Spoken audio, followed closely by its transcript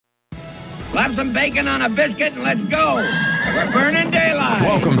Slap some bacon on a biscuit and let's go. We're burning daylight.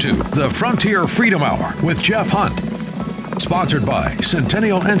 Welcome to the Frontier Freedom Hour with Jeff Hunt. Sponsored by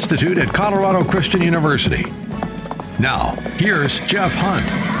Centennial Institute at Colorado Christian University. Now, here's Jeff Hunt.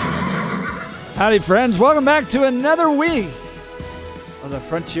 Howdy, friends. Welcome back to another week of the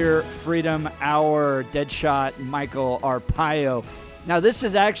Frontier Freedom Hour. Deadshot Michael Arpaio. Now, this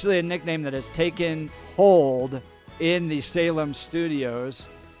is actually a nickname that has taken hold in the Salem studios.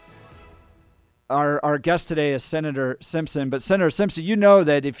 Our guest today is Senator Simpson. But Senator Simpson, you know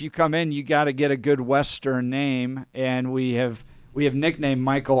that if you come in, you got to get a good Western name. And we have nicknamed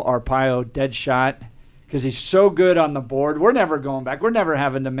Michael Arpaio Deadshot because he's so good on the board. We're never going back. We're never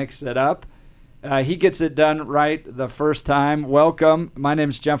having to mix it up. He gets it done right the first time. Welcome. My name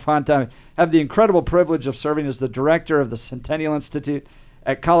is Jeff Hunt. I have the incredible privilege of serving as the director of the Centennial Institute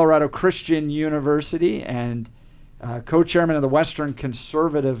at Colorado Christian University and co-chairman of the Western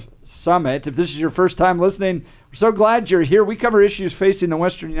Conservative Summit. If this is your first time listening, we're so glad you're here. We cover issues facing the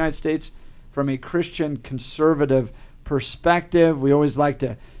Western United States from a Christian conservative perspective. We always like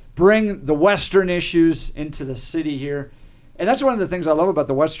to bring the Western issues into the city here. And that's one of the things I love about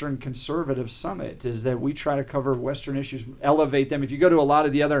the Western Conservative Summit is that we try to cover Western issues, elevate them. If you go to a lot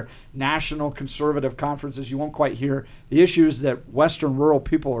of the other national conservative conferences, you won't quite hear the issues that Western rural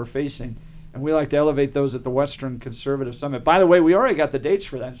people are facing. And we like to elevate those at the Western Conservative Summit. By the way, we already got the dates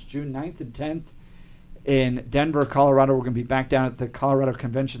for that. It's June 9th and 10th in Denver, Colorado. We're going to be back down at the Colorado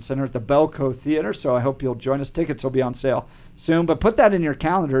Convention Center at the Belco Theater, so I hope you'll join us. Tickets will be on sale soon. But put that in your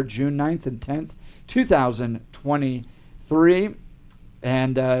calendar, June 9th and 10th, 2023.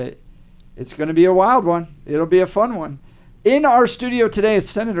 And it's going to be a wild one. It'll be a fun one. In our studio today is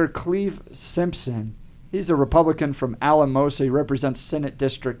Senator Cleave Simpson. He's a Republican from Alamosa. He represents Senate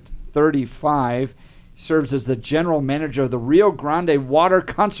District 35, serves as the general manager of the Rio Grande Water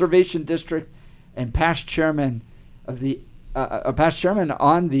Conservation District and past chairman on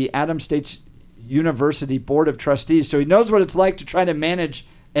the Adams State University Board of Trustees. So he knows what it's like to try to manage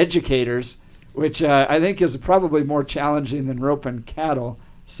educators, which I think is probably more challenging than roping cattle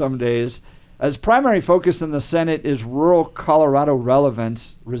some days. His primary focus in the Senate is rural Colorado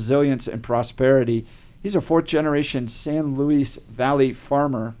relevance, resilience, and prosperity. He's a fourth-generation San Luis Valley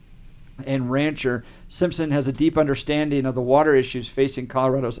farmer and rancher. Simpson has a deep understanding of the water issues facing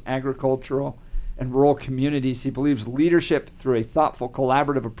Colorado's agricultural and rural communities. He believes leadership through a thoughtful,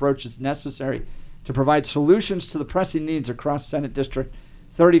 collaborative approach is necessary to provide solutions to the pressing needs across Senate District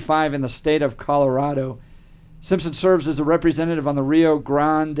 35 in the state of Colorado. Simpson serves as a representative on the Rio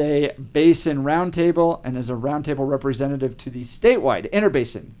Grande Basin Roundtable and as a roundtable representative to the statewide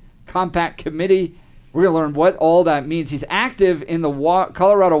Interbasin Compact Committee. We're going to learn what all that means. He's active in the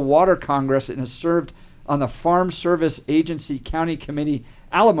Colorado Water Congress and has served on the Farm Service Agency County Committee,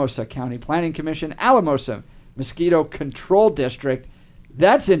 Alamosa County Planning Commission, Alamosa Mosquito Control District.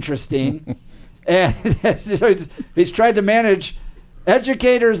 That's interesting. And so he's tried to manage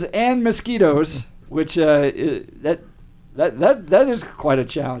educators and mosquitoes, which that is quite a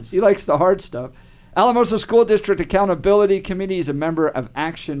challenge. He likes the hard stuff. Alamosa School District Accountability Committee is a member of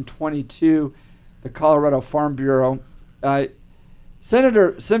Action 22. The Colorado Farm Bureau.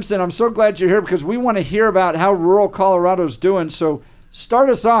 Senator Simpson, I'm so glad you're here because we want to hear about how rural Colorado's doing. So start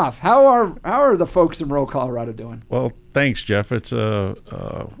us off. How are the folks in rural Colorado doing? Well, thanks, Jeff. It's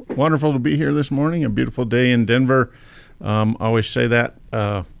wonderful to be here this morning. A beautiful day in Denver. I always say that.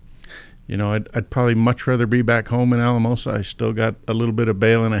 I'd probably much rather be back home in Alamosa. I still got a little bit of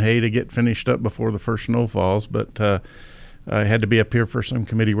baling of hay to get finished up before the first snow falls, but I had to be up here for some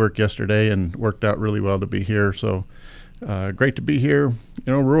committee work yesterday and worked out really well to be here. So great to be here.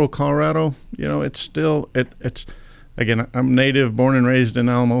 Rural Colorado, it's again, I'm native, born and raised in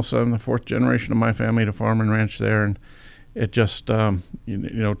Alamosa. I'm the fourth generation of my family to farm and ranch there. And it just,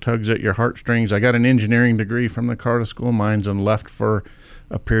 tugs at your heartstrings. I got an engineering degree from the Colorado School of Mines and left for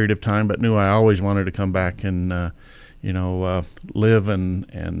a period of time, but knew I always wanted to come back and, live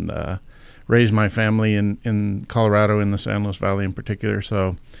and raise my family in Colorado, in the San Luis Valley in particular.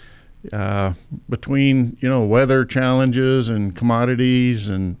 So between, weather challenges and commodities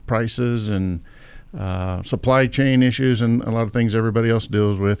and prices and supply chain issues and a lot of things everybody else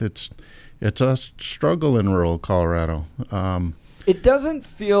deals with, it's a struggle in rural Colorado. It doesn't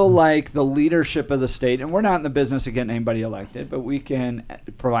feel like the leadership of the state, and we're not in the business of getting anybody elected, but we can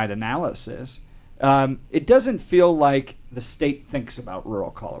provide analysis. It doesn't feel like the state thinks about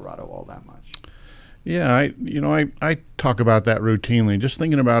rural Colorado all that much. Yeah, I talk about that routinely. Just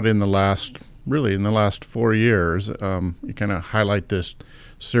thinking about in the last 4 years, you kind of highlight this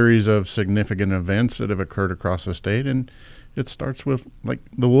series of significant events that have occurred across the state, and it starts with like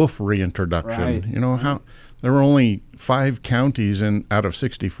the wolf reintroduction. Right. You know, how there were only 5 counties out of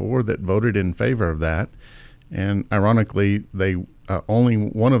 64 that voted in favor of that. And ironically, they only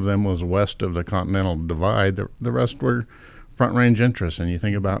one of them was west of the Continental Divide. The rest were Front Range interests. And you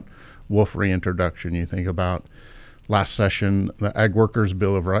think about wolf reintroduction, you think about last session, the Ag Workers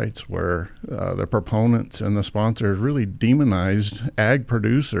Bill of Rights, where the proponents and the sponsors really demonized ag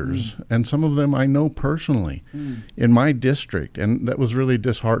producers. And some of them I know personally in my district. And that was really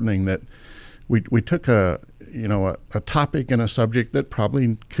disheartening that we took a topic and a subject that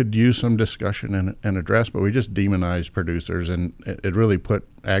probably could use some discussion and address, but we just demonized producers, and it really put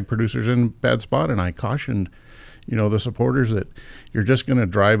ag producers in a bad spot. And I cautioned, the supporters that you're just going to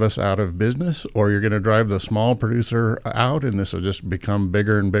drive us out of business, or you're going to drive the small producer out, and this will just become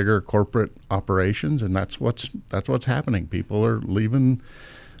bigger and bigger corporate operations. And that's what's happening. People are leaving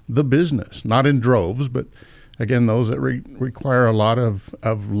the business, not in droves, but again, those that require a lot of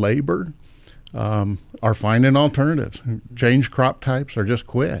labor are finding alternatives, change crop types, or just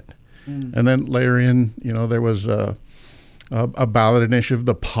quit. And then layer in, there was a ballot initiative,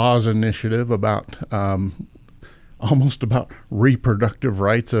 the Pause Initiative, about almost about reproductive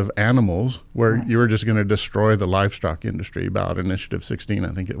rights of animals, where you were just going to destroy the livestock industry. Ballot Initiative 16,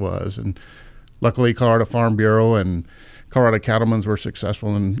 I think it was. And luckily, Colorado Farm Bureau and Colorado Cattlemen's were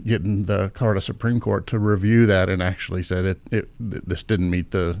successful in getting the Colorado Supreme Court to review that and actually said this didn't meet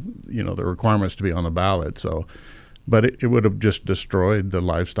the requirements to be on the ballot. So, but it would have just destroyed the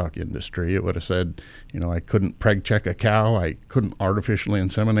livestock industry. It would have said, I couldn't preg check a cow, I couldn't artificially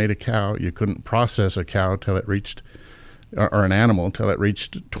inseminate a cow, you couldn't process a cow till it reached, or an animal till it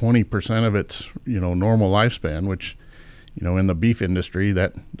reached 20% of its normal lifespan, which in the beef industry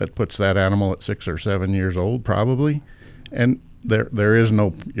that puts that animal at 6 or 7 years old probably. And there is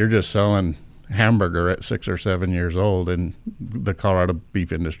no, you're just selling hamburger at 6 or 7 years old, and the Colorado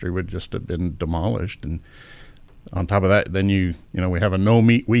beef industry would just have been demolished. And on top of that, then we have a no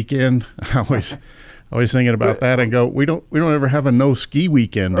meat weekend. Always thinking about that and go, we don't ever have a no ski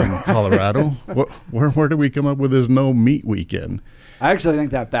weekend in Colorado. Where do we come up with this no meat weekend? I actually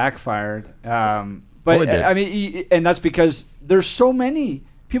think that backfired. But I mean, and that's because there's so many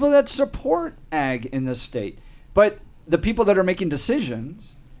people that support ag in this state, but the people that are making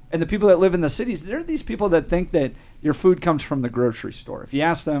decisions and the people that live in the cities, they're these people that think that your food comes from the grocery store. If you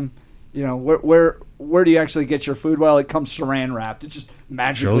ask them, where do you actually get your food? Well, it comes saran wrapped. It just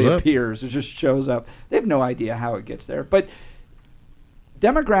magically appears. It just shows up. They have no idea how it gets there. But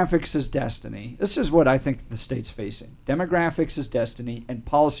demographics is destiny. This is what I think the state's facing. Demographics is destiny, and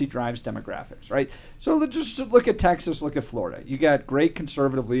policy drives demographics, right? So just look at Texas, look at Florida. You got great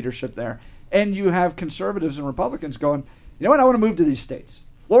conservative leadership there, and you have conservatives and Republicans going, I want to move to these states.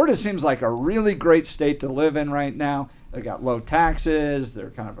 Florida seems like a really great state to live in right now. They've got low taxes. They're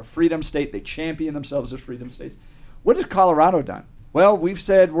kind of a freedom state. They champion themselves as freedom states. What has Colorado done? Well, we've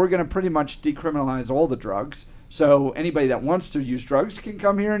said we're going to pretty much decriminalize all the drugs. So anybody that wants to use drugs can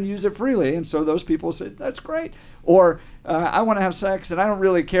come here and use it freely. And so those people say, that's great. Or I want to have sex and I don't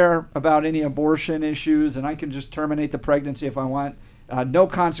really care about any abortion issues and I can just terminate the pregnancy if I want. No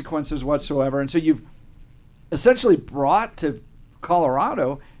consequences whatsoever. And so you've essentially brought to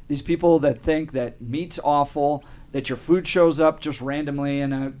Colorado these people that think that meat's awful, that your food shows up just randomly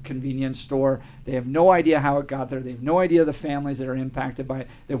in a convenience store. They have no idea how it got there. They have no idea the families that are impacted by it.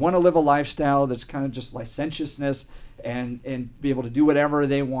 They want to live a lifestyle that's kind of just licentiousness and be able to do whatever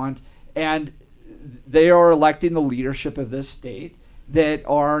they want. And they are electing the leadership of this state that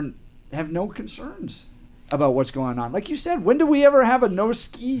have no concerns about what's going on. Like you said, when do we ever have a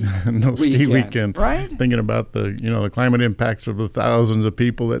ski weekend? Right? Thinking about the climate impacts of the thousands of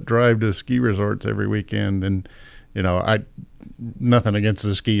people that drive to ski resorts every weekend, and I nothing against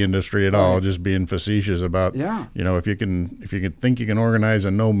the ski industry at all, just being facetious about if you can think you can organize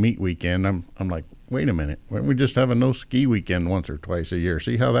a no meat weekend, I'm like, wait a minute, why don't we just have a no ski weekend once or twice a year,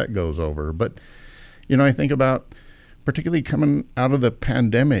 see how that goes over. But I think about particularly coming out of the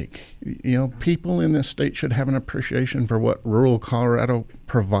pandemic, people in this state should have an appreciation for what rural Colorado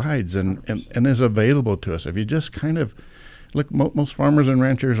provides and is available to us. If you just kind of look, most farmers and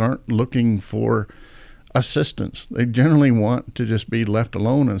ranchers aren't looking for assistance. They generally want to just be left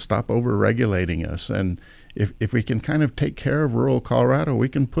alone and stop over-regulating us. And if we can kind of take care of rural Colorado, we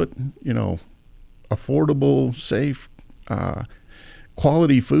can put, affordable, safe,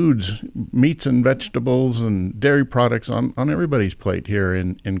 quality foods, meats and vegetables and dairy products on everybody's plate here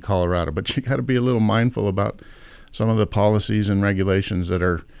in Colorado. But you got to be a little mindful about some of the policies and regulations that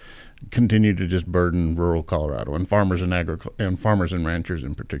are continue to just burden rural Colorado and farmers and farmers and ranchers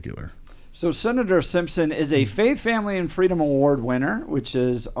in particular. So Senator Simpson is a Faith, Family, and Freedom Award winner, which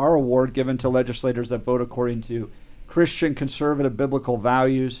is our award given to legislators that vote according to Christian conservative biblical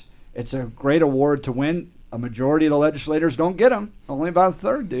values. It's a great award to win. A majority of the legislators don't get them. Only about a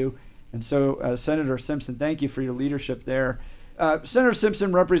third do. And so, Senator Simpson, thank you for your leadership there. Senator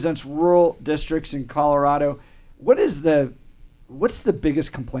Simpson represents rural districts in Colorado. What's the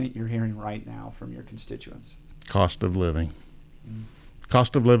biggest complaint you're hearing right now from your constituents? Cost of living.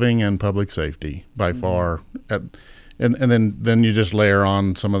 Cost of living and public safety by far. And then you just layer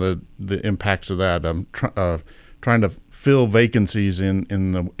on some of the impacts of that. Trying to fill vacancies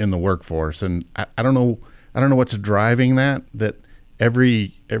in the workforce, and I don't know what's driving that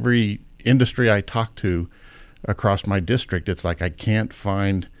every industry I talk to across my district, it's like I can't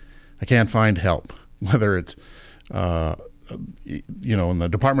find help, whether it's in the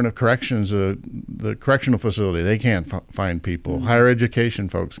Department of Corrections, the correctional facility, they can't find people. Higher education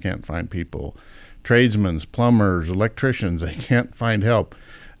folks can't find people. Tradesmen, plumbers, electricians, they can't find help.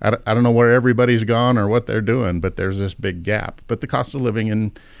 I don't know where everybody's gone or what they're doing, but there's this big gap. But the cost of living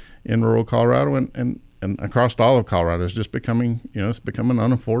in rural Colorado and across all of Colorado is just becoming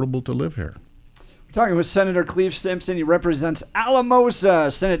unaffordable to live here. We're talking with Senator Cleave Simpson. He represents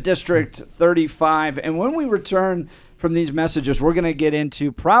Alamosa, Senate District 35. And when we return from these messages, we're going to get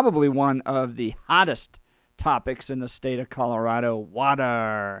into probably one of the hottest topics in the state of Colorado,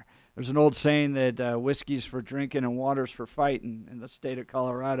 water. There's an old saying that whiskey's for drinking and water's for fighting in the state of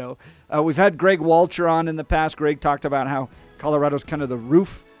Colorado. We've had Greg Walcher on in the past. Greg talked about how Colorado's kind of the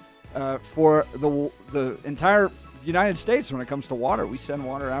roof for the entire United States when it comes to water. We send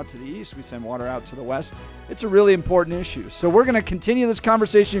water out to the east. We send water out to the west. It's a really important issue. So we're going to continue this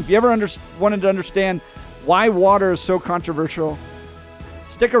conversation. If you ever wanted to understand why water is so controversial,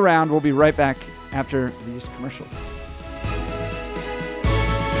 stick around. We'll be right back after these commercials.